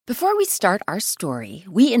Before we start our story,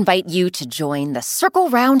 we invite you to join the Circle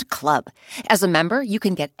Round Club. As a member, you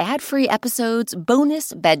can get ad-free episodes,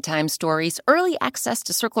 bonus bedtime stories, early access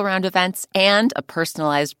to Circle Round events, and a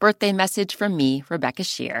personalized birthday message from me, Rebecca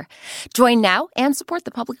Shear. Join now and support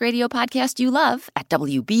the public radio podcast you love at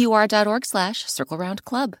wbur.org/Circle Round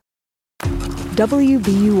Club.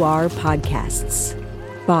 WBUR Podcasts,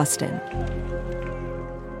 Boston.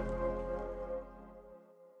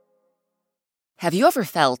 Have you ever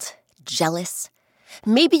felt jealous?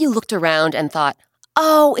 Maybe you looked around and thought,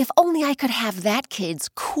 oh, if only I could have that kid's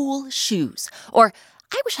cool shoes. Or,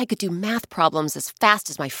 I wish I could do math problems as fast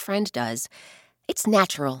as my friend does. It's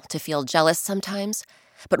natural to feel jealous sometimes,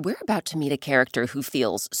 but we're about to meet a character who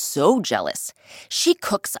feels so jealous. She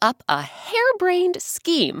cooks up a harebrained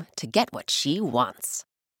scheme to get what she wants.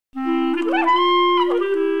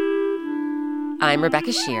 I'm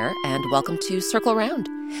Rebecca Shear, and welcome to Circle Round,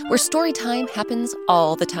 where story time happens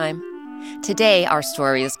all the time. Today, our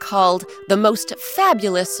story is called The Most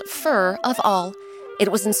Fabulous Fur of All.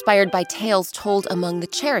 It was inspired by tales told among the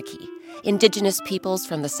Cherokee, indigenous peoples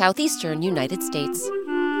from the southeastern United States.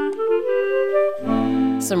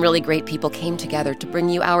 Some really great people came together to bring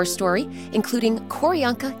you our story, including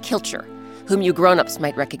Kilcher, whom you grown-ups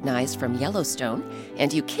might recognize from Yellowstone,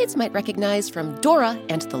 and you kids might recognize from Dora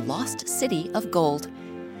and the Lost City of Gold.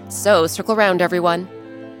 So circle round, everyone,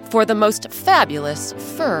 for the most fabulous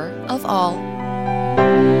fur of all.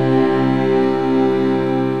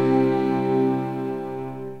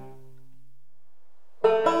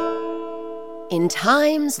 In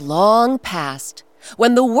times long past,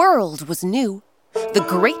 when the world was new, the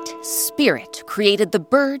Great Spirit created the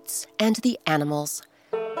birds and the animals.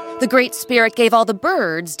 The Great Spirit gave all the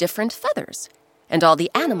birds different feathers, and all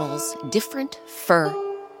the animals different fur.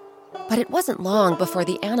 But it wasn't long before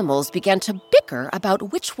the animals began to bicker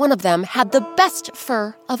about which one of them had the best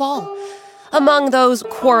fur of all. Among those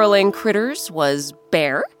quarreling critters was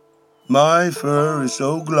Bear. My fur is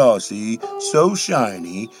so glossy, so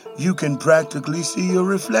shiny, you can practically see your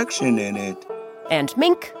reflection in it. And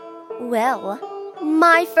Mink. Well,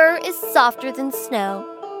 my fur is softer than snow,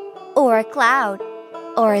 or a cloud,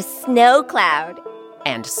 or a snow cloud.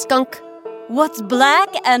 And Skunk. What's black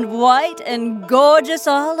and white and gorgeous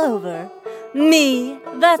all over? Me,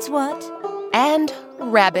 that's what. And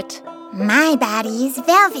Rabbit. My body is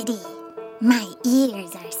velvety. My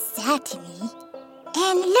ears are satiny.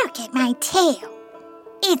 And look at my tail.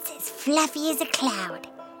 It's as fluffy as a cloud,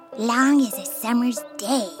 long as a summer's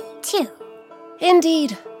day, too.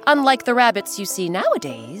 Indeed, unlike the rabbits you see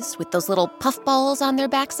nowadays with those little puffballs on their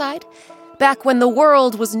backside. Back when the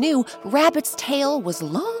world was new, Rabbit's tail was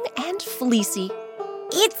long and fleecy.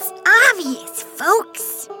 It's obvious,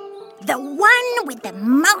 folks. The one with the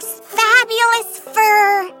most fabulous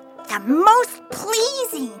fur, the most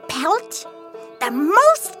pleasing pelt, the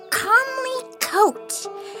most comely coat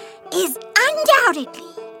is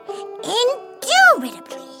undoubtedly,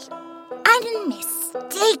 indubitably,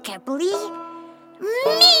 unmistakably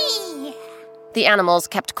me. The animals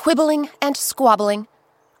kept quibbling and squabbling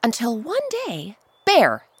until one day,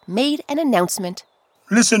 Bear made an announcement.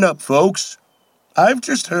 Listen up, folks. I've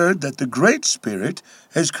just heard that the Great Spirit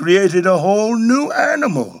has created a whole new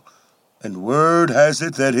animal, and word has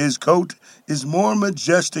it that his coat is more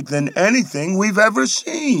majestic than anything we've ever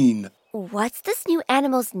seen. What's this new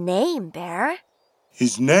animal's name, Bear?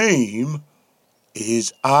 His name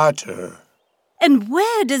is Otter. And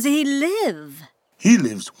where does he live? He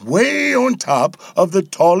lives way on top of the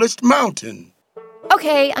tallest mountain.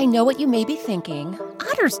 Okay, I know what you may be thinking.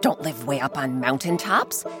 Otters don't live way up on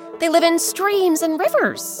mountaintops. They live in streams and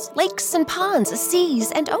rivers, lakes and ponds, seas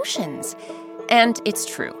and oceans. And it's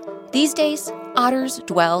true. These days, otters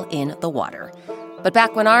dwell in the water. But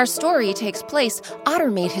back when our story takes place, Otter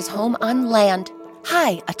made his home on land,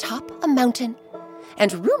 high atop a mountain.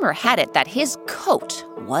 And rumor had it that his coat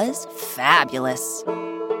was fabulous.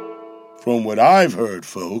 From what I've heard,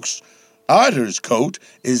 folks, Otter's coat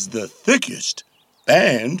is the thickest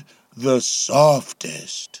and the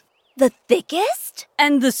softest. The thickest?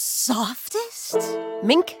 And the softest?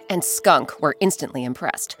 Mink and Skunk were instantly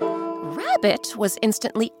impressed. Rabbit was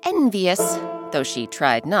instantly envious, though she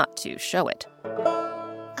tried not to show it.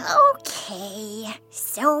 Okay,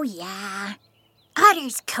 so yeah,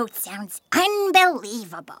 Otter's coat sounds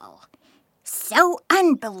unbelievable. So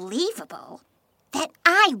unbelievable that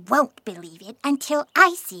I won't believe it until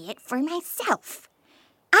I see it for myself.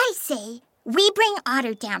 I say we bring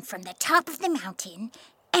Otter down from the top of the mountain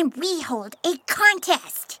and we hold a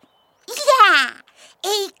contest. Yeah,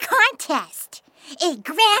 a contest. A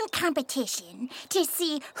grand competition to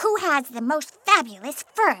see who has the most fabulous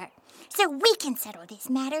fur. so we can settle this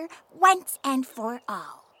matter once and for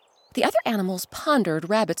all. The other animals pondered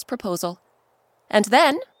Rabbit's proposal. And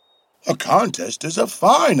then... A contest is a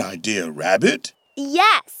fine idea, Rabbit.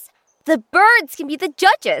 Yes, the birds can be the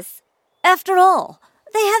judges. After all,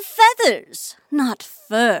 they have feathers, not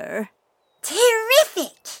fur.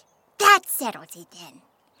 Terrific! That settles it then.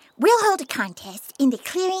 We'll hold a contest in the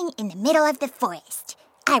clearing in the middle of the forest.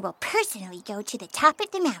 I will personally go to the top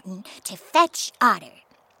of the mountain to fetch Otter.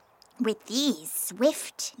 With these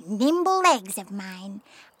swift, nimble legs of mine,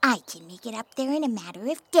 I can make it up there in a matter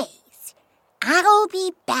of days. I'll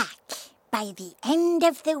be back by the end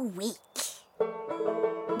of the week.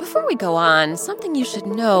 Before we go on, something you should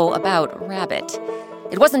know about Rabbit.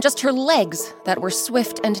 It wasn't just her legs that were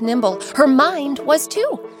swift and nimble. Her mind was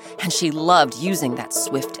too. And she loved using that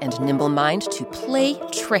swift and nimble mind to play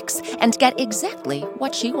tricks and get exactly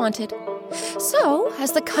what she wanted. So,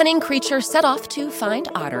 as the cunning creature set off to find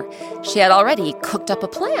Otter, she had already cooked up a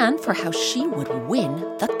plan for how she would win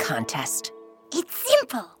the contest. It's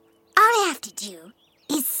simple. All I have to do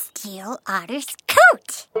is steal Otter's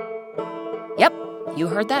coat. Yep, you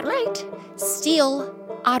heard that right. Steal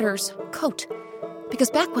Otter's coat. Because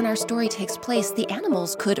back when our story takes place, the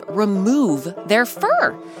animals could remove their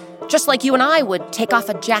fur. Just like you and I would take off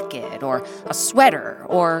a jacket or a sweater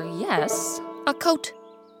or, yes, a coat.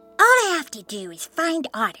 All I have to do is find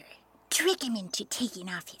Otter, trick him into taking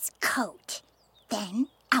off his coat. Then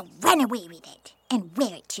I'll run away with it and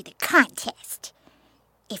wear it to the contest.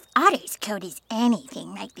 If Otter's coat is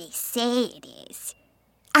anything like they say it is,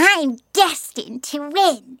 I'm destined to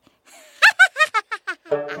win.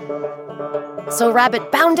 So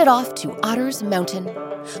Rabbit bounded off to Otter's mountain.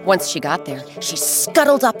 Once she got there, she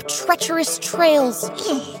scuttled up treacherous trails.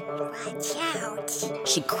 Watch out.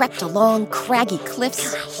 She crept along craggy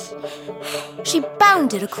cliffs. Gosh. She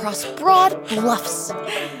bounded across broad bluffs.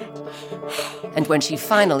 And when she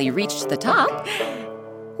finally reached the top,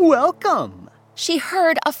 Welcome. she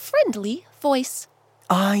heard a friendly voice.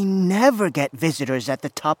 I never get visitors at the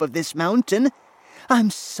top of this mountain. I'm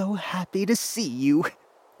so happy to see you.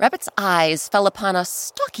 Rabbit's eyes fell upon a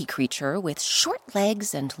stocky creature with short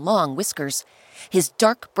legs and long whiskers. His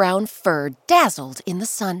dark brown fur dazzled in the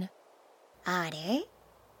sun. Otter,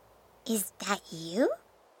 is that you?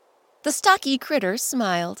 The stocky critter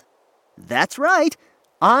smiled. That's right.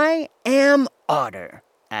 I am Otter,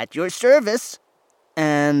 at your service.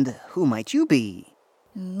 And who might you be?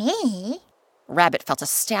 Me? Rabbit felt a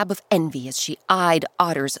stab of envy as she eyed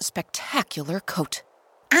Otter's spectacular coat.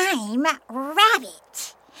 I'm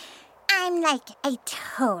Rabbit. I'm like a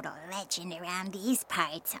total legend around these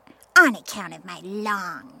parts on account of my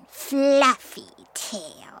long, fluffy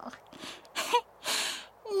tail.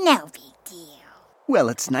 No big deal. Well,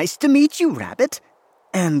 it's nice to meet you, Rabbit.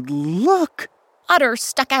 And look, Otter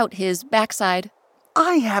stuck out his backside.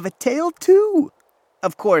 I have a tail too.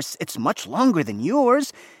 Of course, it's much longer than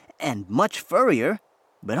yours and much furrier,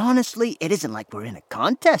 but honestly, it isn't like we're in a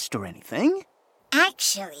contest or anything.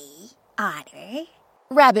 Actually, Otter,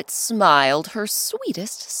 Rabbit smiled her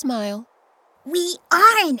sweetest smile. we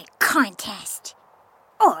are in a contest.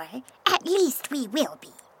 Or at least we will be.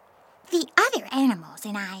 The other animals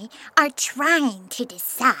and I are trying to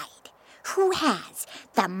decide who has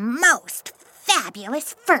the most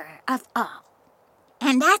fabulous fur of all.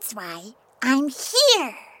 And that's why I'm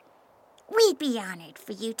here. We'd be honored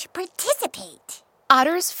for you to participate.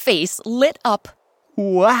 Otter's face lit up.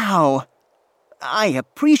 Wow. I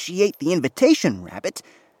appreciate the invitation, Rabbit.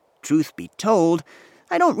 Truth be told,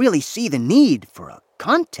 I don't really see the need for a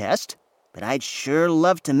contest, but I'd sure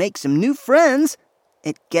love to make some new friends.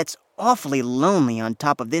 It gets awfully lonely on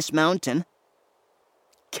top of this mountain.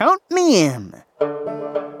 Count me in.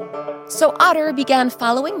 So Otter began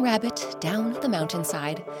following Rabbit down the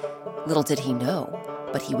mountainside. Little did he know,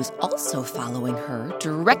 but he was also following her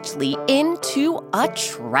directly into a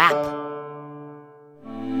trap.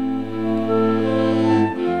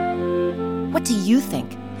 What do you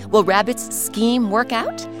think? Will Rabbit's scheme work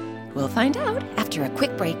out? We'll find out after a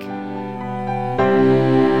quick break.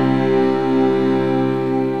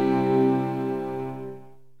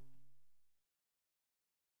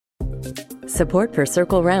 Support for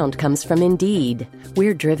Circle Round comes from Indeed.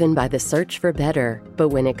 We're driven by the search for better, but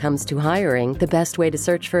when it comes to hiring, the best way to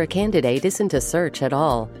search for a candidate isn't to search at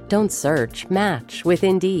all. Don't search, match with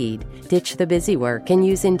Indeed. Ditch the busy work and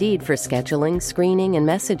use Indeed for scheduling, screening, and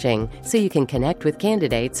messaging so you can connect with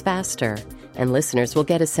candidates faster. And listeners will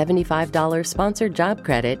get a $75 sponsored job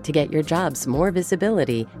credit to get your jobs more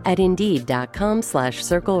visibility at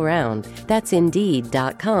Indeed.com/CircleRound. That's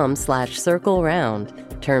Indeed.com/CircleRound.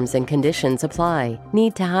 Terms and conditions apply.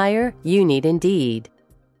 Need to hire? You need Indeed.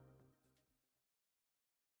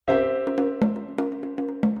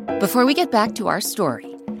 Before we get back to our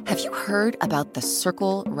story, have you heard about the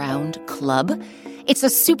Circle Round Club? It's a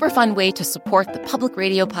super fun way to support the public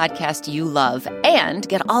radio podcast you love and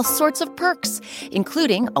get all sorts of perks,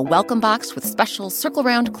 including a welcome box with special Circle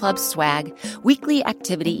Round Club swag, weekly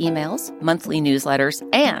activity emails, monthly newsletters,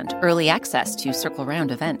 and early access to Circle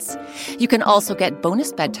Round events. You can also get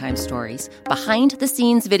bonus bedtime stories,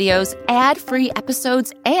 behind-the-scenes videos, ad-free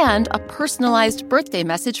episodes, and a personalized birthday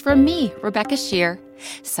message from me, Rebecca Shear.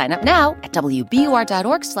 Sign up now at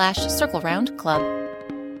wbur.org/Circle Round Club.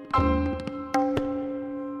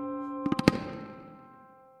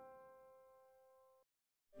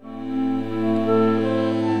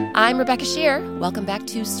 I'm Rebecca Shear. Welcome back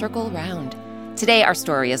to Circle Round. Today our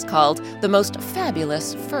story is called The Most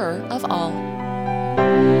Fabulous Fur of All.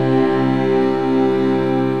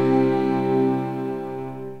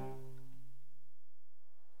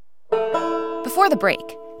 Before the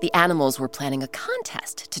break, the animals were planning a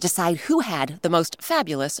contest to decide who had the most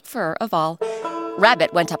fabulous fur of all.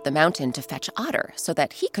 Rabbit went up the mountain to fetch Otter so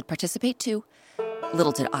that he could participate too.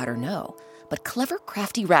 Little did Otter know, but clever,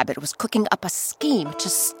 crafty Rabbit was cooking up a scheme to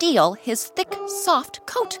steal his thick, soft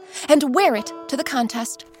coat and wear it to the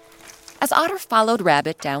contest. As Otter followed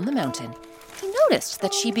Rabbit down the mountain, he noticed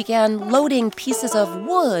that she began loading pieces of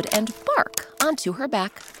wood and bark onto her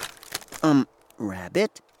back.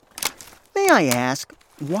 Rabbit? May I ask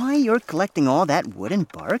why you're collecting all that wood and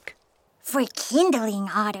bark? For kindling,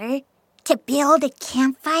 Otter. To build a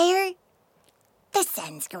campfire. The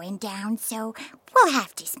sun's going down, so we'll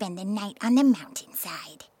have to spend the night on the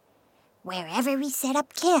mountainside. Wherever we set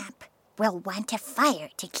up camp, we'll want a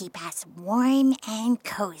fire to keep us warm and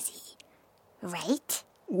cozy. Right?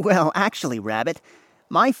 Well, actually, Rabbit,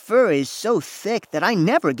 my fur is so thick that I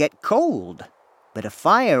never get cold. But a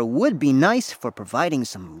fire would be nice for providing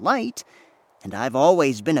some light, and I've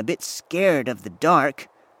always been a bit scared of the dark.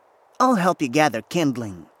 I'll help you gather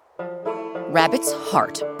kindling. Rabbit's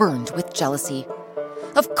heart burned with jealousy.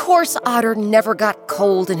 Of course, Otter never got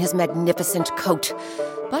cold in his magnificent coat.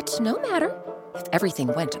 But no matter. If everything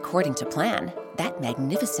went according to plan, that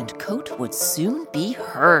magnificent coat would soon be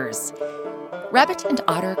hers. Rabbit and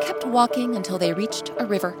Otter kept walking until they reached a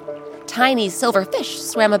river. Tiny silver fish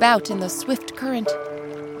swam about in the swift current.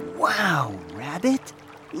 Wow, Rabbit.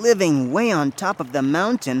 Living way on top of the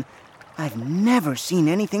mountain, I've never seen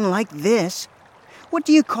anything like this. What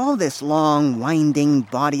do you call this long, winding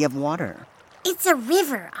body of water? It's a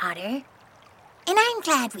river, Otter. And I'm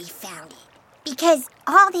glad we found it, because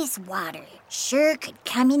all this water sure could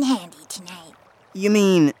come in handy tonight. You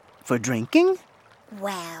mean for drinking?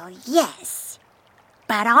 Well, yes.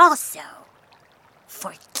 But also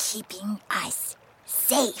for keeping us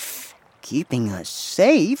safe. Keeping us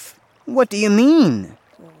safe? What do you mean?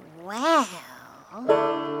 Well...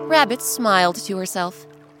 Rabbit smiled to herself.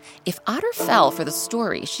 If Otter fell for the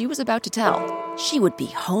story she was about to tell, she would be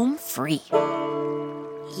home free.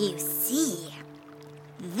 You see,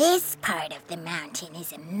 this part of the mountain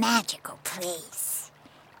is a magical place.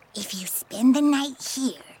 If you spend the night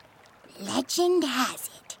here, legend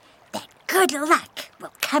has it that good luck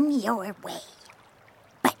will come your way.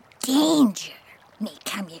 But danger may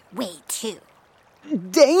come your way too.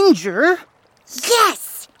 Danger?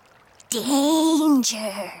 Yes,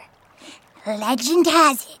 danger. Legend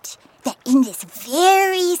has it that in this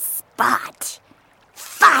very spot,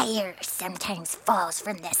 fire sometimes falls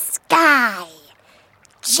from the sky,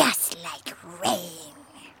 just like rain.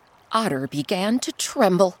 Otter began to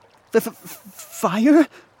tremble. Fire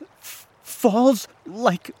falls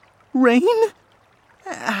like rain?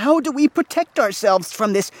 How do we protect ourselves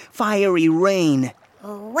from this fiery rain?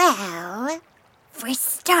 Well, for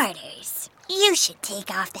starters, you should take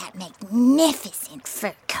off that magnificent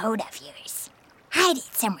fur coat of yours. Hide it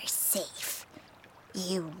somewhere safe.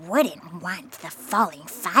 You wouldn't want the falling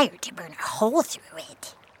fire to burn a hole through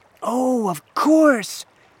it. Oh, of course.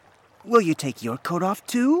 Will you take your coat off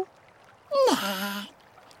too? Nah.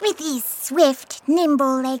 With these swift,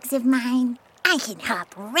 nimble legs of mine, I can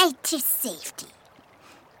hop right to safety.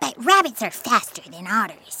 But rabbits are faster than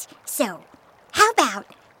otters, so how about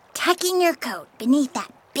tucking your coat beneath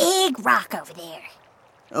that big rock over there?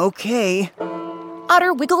 Okay.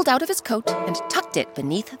 Otter wiggled out of his coat and tucked it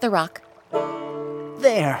beneath the rock.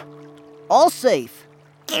 There. All safe.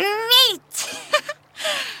 Great!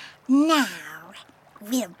 Now,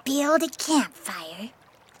 we'll build a campfire,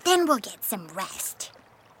 then we'll get some rest.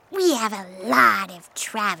 We have a lot of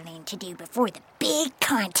traveling to do before the big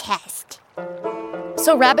contest.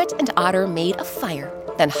 So Rabbit and Otter made a fire,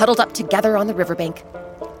 then huddled up together on the riverbank.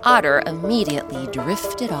 Otter immediately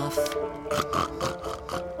drifted off.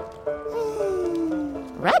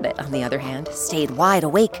 Rabbit, on the other hand, stayed wide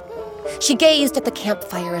awake. She gazed at the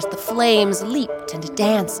campfire as the flames leaped and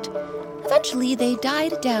danced. Eventually, they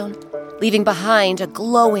died down, leaving behind a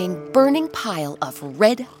glowing, burning pile of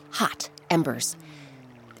red-hot embers.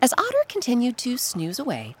 As Otter continued to snooze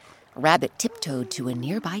away, Rabbit tiptoed to a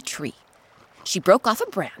nearby tree. She broke off a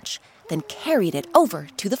branch, then carried it over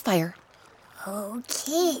to the fire.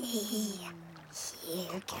 Okay,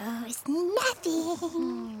 here goes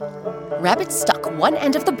nothing. Rabbit stuck one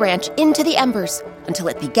end of the branch into the embers until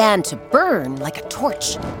it began to burn like a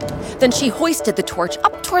torch. Then she hoisted the torch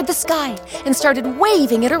up toward the sky and started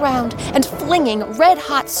waving it around and flinging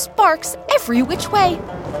red-hot sparks every which way.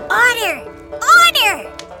 Otter! Otter!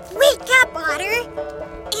 Wake up, Otter!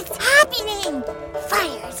 It's happening!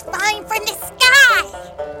 Fire's falling from the sky!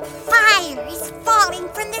 Fire is falling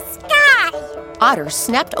from the sky! Otter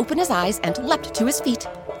snapped open his eyes and leapt to his feet.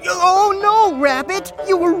 Oh no, Rabbit!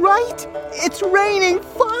 You were right! It's raining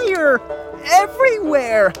fire!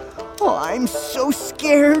 Everywhere! Oh, I'm so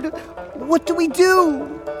scared. What do we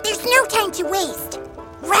do? There's no time to waste.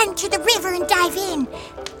 Run to the river and dive in.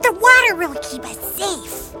 The water will keep us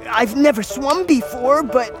safe. I've never swum before,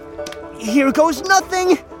 but here goes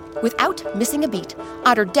nothing. Without missing a beat,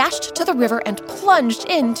 Otter dashed to the river and plunged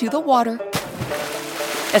into the water.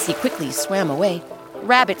 As he quickly swam away,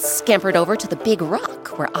 Rabbit scampered over to the big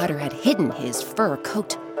rock where Otter had hidden his fur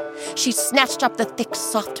coat. She snatched up the thick,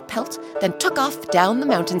 soft pelt, then took off down the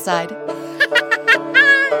mountainside.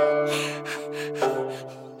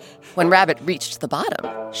 When Rabbit reached the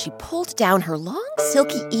bottom, she pulled down her long,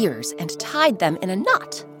 silky ears and tied them in a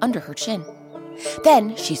knot under her chin.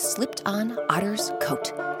 Then she slipped on Otter's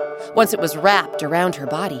coat. Once it was wrapped around her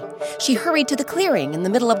body, she hurried to the clearing in the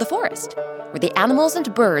middle of the forest, where the animals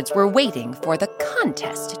and birds were waiting for the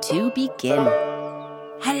contest to begin.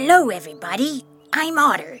 Hello, everybody. I'm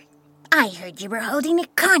Otter. I heard you were holding a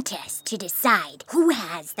contest to decide who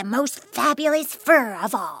has the most fabulous fur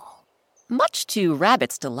of all. Much to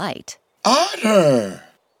Rabbit's delight, Otter!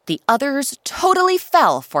 the others totally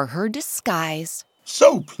fell for her disguise.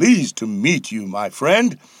 So pleased to meet you, my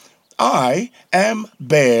friend. I am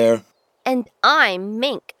Bear. And I'm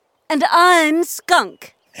Mink. And I'm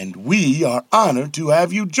Skunk. And we are honored to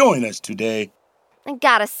have you join us today. I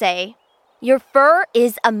gotta say, your fur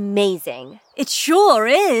is amazing. It sure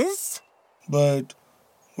is. But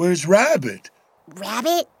where's Rabbit?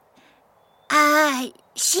 Rabbit?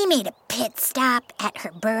 She made a pit stop at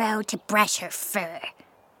her burrow to brush her fur.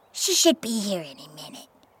 She should be here any minute.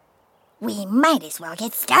 We might as well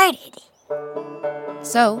get started.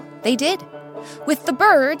 So they did. With the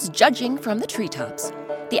birds judging from the treetops,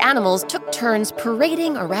 the animals took turns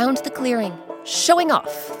parading around the clearing, showing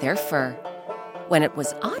off their fur. When it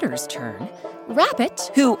was Otter's turn,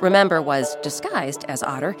 Rabbit, who, remember, was disguised as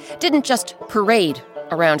Otter, didn't just parade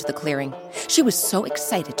around the clearing. She was so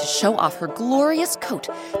excited to show off her glorious coat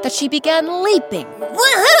that she began leaping.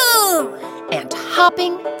 Woohoo! And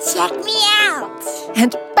hopping. Check me out!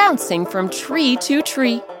 And bouncing from tree to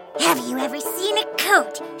tree. Have you ever seen a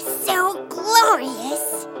coat so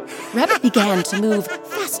glorious? Rabbit began to move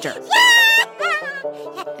faster.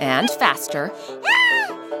 And faster.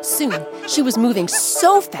 Soon, she was moving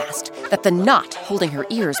so fast that the knot holding her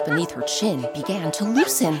ears beneath her chin began to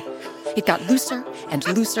loosen. It got looser and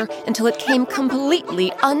looser until it came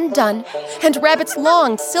completely undone, and Rabbit's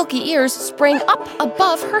long, silky ears sprang up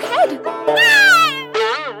above her head.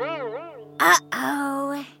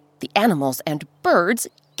 Uh-oh. The animals and birds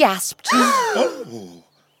gasped. Oh,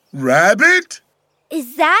 Rabbit?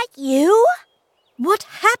 Is that you? What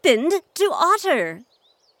happened to Otter?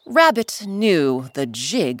 Rabbit knew the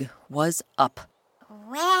jig was up.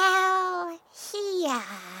 Well,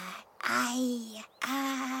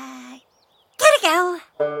 gotta go.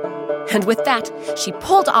 And with that, she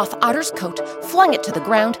pulled off Otter's coat, flung it to the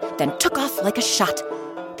ground, then took off like a shot.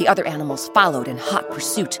 The other animals followed in hot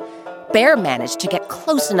pursuit. Bear managed to get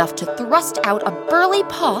close enough to thrust out a burly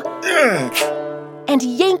paw and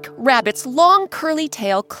yank Rabbit's long curly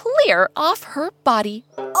tail clear off her body.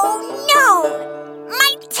 Oh no!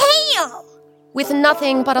 My tail! With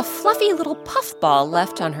nothing but a fluffy little puffball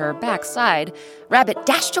left on her backside, Rabbit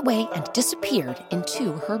dashed away and disappeared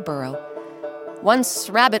into her burrow. Once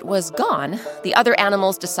Rabbit was gone, the other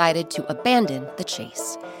animals decided to abandon the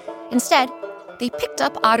chase. Instead, they picked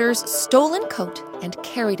up Otter's stolen coat and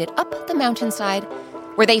carried it up the mountainside,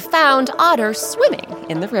 where they found Otter swimming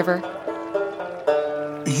in the river.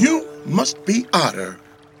 You must be Otter.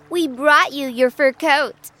 We brought you your fur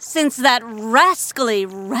coat. Since that rascally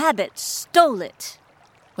Rabbit stole it.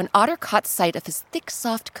 When Otter caught sight of his thick,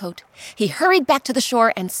 soft coat, he hurried back to the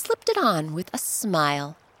shore and slipped it on with a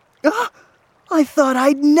smile. I thought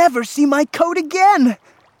I'd never see my coat again.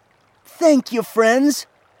 Thank you, friends.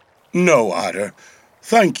 No, Otter.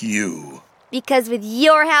 Thank you. Because with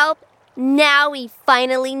your help, now we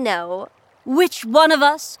finally know. Which one of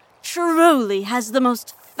us truly has the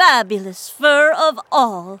most fabulous fur of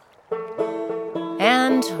all?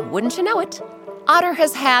 And wouldn't you know it, Otter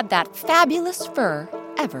has had that fabulous fur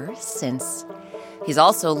ever since. He's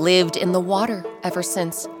also lived in the water ever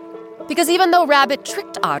since. Because even though Rabbit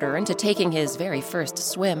tricked Otter into taking his very first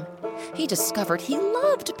swim, he discovered he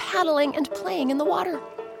loved paddling and playing in the water.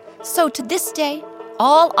 So to this day,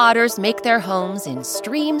 all otters make their homes in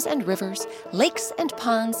streams and rivers, lakes and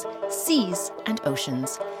ponds, seas and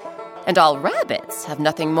oceans. And all rabbits have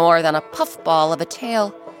nothing more than a puffball of a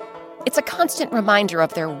tail. It's a constant reminder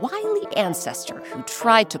of their wily ancestor who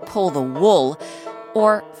tried to pull the wool,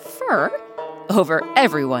 or fur, over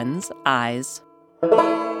everyone's eyes.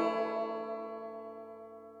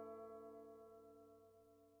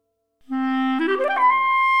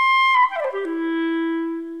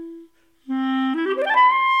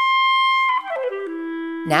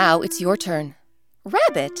 Now it's your turn.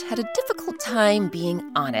 Rabbit had a difficult time being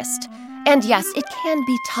honest. And yes, it can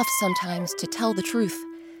be tough sometimes to tell the truth.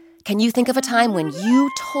 Can you think of a time when you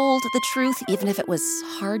told the truth, even if it was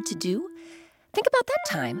hard to do? Think about that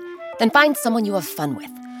time. Then find someone you have fun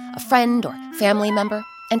with, a friend or family member,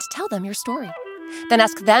 and tell them your story. Then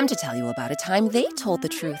ask them to tell you about a time they told the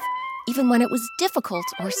truth, even when it was difficult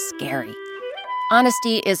or scary.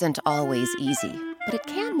 Honesty isn't always easy, but it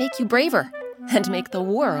can make you braver and make the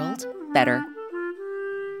world better.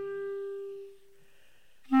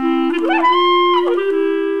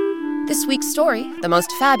 This week's story, The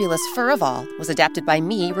Most Fabulous Fur of All, was adapted by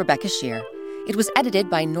me, Rebecca Shear. It was edited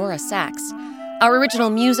by Nora Sachs. Our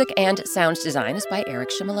original music and sound design is by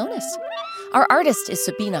Eric Shimalonis. Our artist is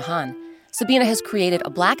Sabina Hahn. Sabina has created a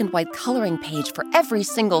black and white coloring page for every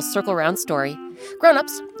single Circle Round story.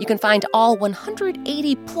 Grown-ups, you can find all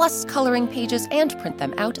 180-plus coloring pages and print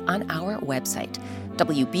them out on our website,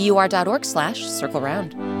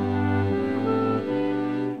 wbur.org/circleround.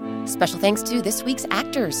 Special thanks to this week's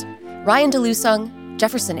actors: Ryan DeLusung,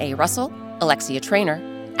 Jefferson A. Russell, Alexia Traynor,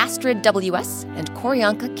 Astrid W.S., and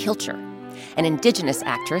Koryanka Kilcher, an indigenous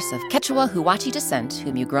actress of Quechua Huachi descent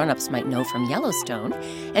whom you grown-ups might know from Yellowstone,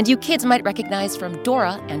 and you kids might recognize from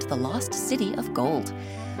Dora and the Lost City of Gold.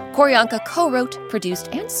 Koryanka co-wrote, produced,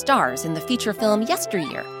 and stars in the feature film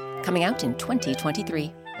Yesteryear, coming out in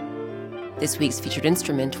 2023. This week's featured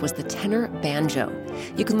instrument was the tenor banjo.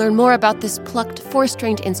 You can learn more about this plucked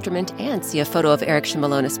four-stringed instrument and see a photo of Eric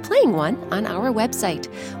Shimalonis playing one on our website.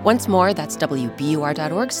 Once more, that's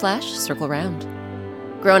wbur.org/circleround.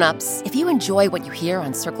 Grown-ups, if you enjoy what you hear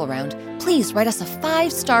on Circle Round, please write us a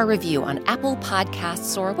 5-star review on Apple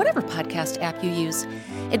Podcasts or whatever podcast app you use.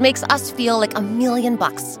 It makes us feel like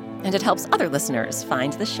 $1,000,000, and it helps other listeners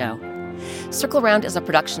find the show. Circle Round is a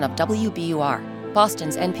production of WBUR,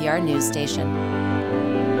 Boston's NPR news station.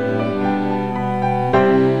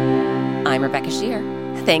 I'm Rebecca Shear.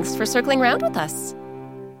 Thanks for circling round with us.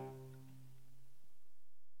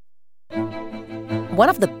 One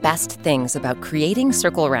of the best things about creating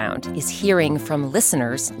Circle Round is hearing from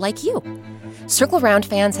listeners like you. Circle Round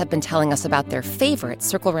fans have been telling us about their favorite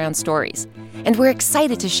Circle Round stories, and we're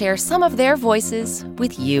excited to share some of their voices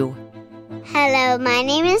with you. Hello, my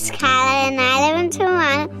name is Kyla and I live in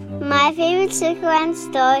Toronto. My favorite Circle Round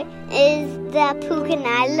story is the Pumpkin.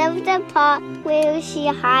 I love the part where she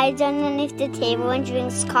hides underneath the table and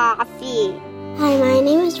drinks coffee. Hi, my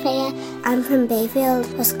name is Freya. I'm from Bayfield,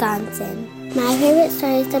 Wisconsin. My favorite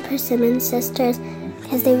story is the Persimmon Sisters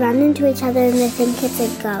because they run into each other and they think it's a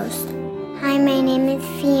ghost. Hi, my name is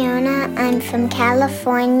Fiona. I'm from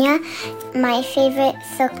California. My favorite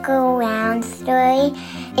Circle Round story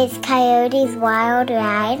is Coyote's Wild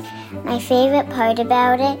Ride. My favorite part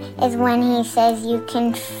about it is when he says you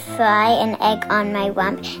can fry an egg on my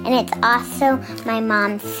rump, and it's also my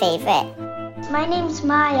mom's favorite. My name's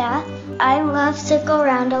Maya. I love Circle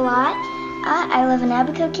Round a lot. I live in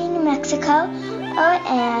Albuquerque, New Mexico,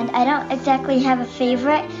 and I don't exactly have a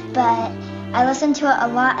favorite, but I listen to it a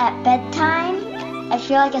lot at bedtime. I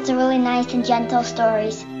feel like it's a really nice and gentle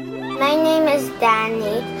stories. My name is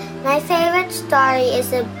Danny. My favorite story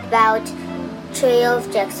is about Trio of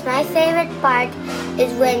Tricks. My favorite part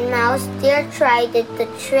is when Mouse Deer tried to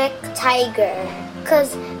trick Tiger,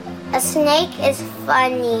 because a snake is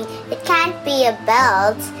funny. It can't be a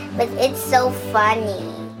belt, but it's so funny.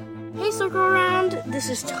 Hey Circle Round, this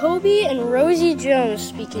is Toby and Rosie Jones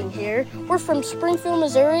speaking here. We're from Springfield,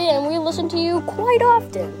 Missouri, and we listen to you quite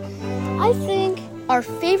often. I think our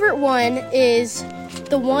favorite one is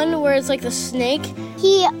the one where it's like the snake.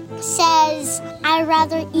 He says, I'd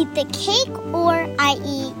rather eat the cake or I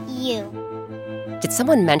eat you. Did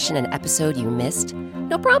someone mention an episode you missed?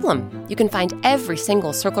 No problem. You can find every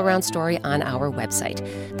single Circle Round story on our website.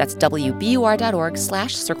 That's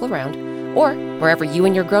wbur.org/circleround, or wherever you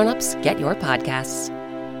and your grown-ups get your podcasts.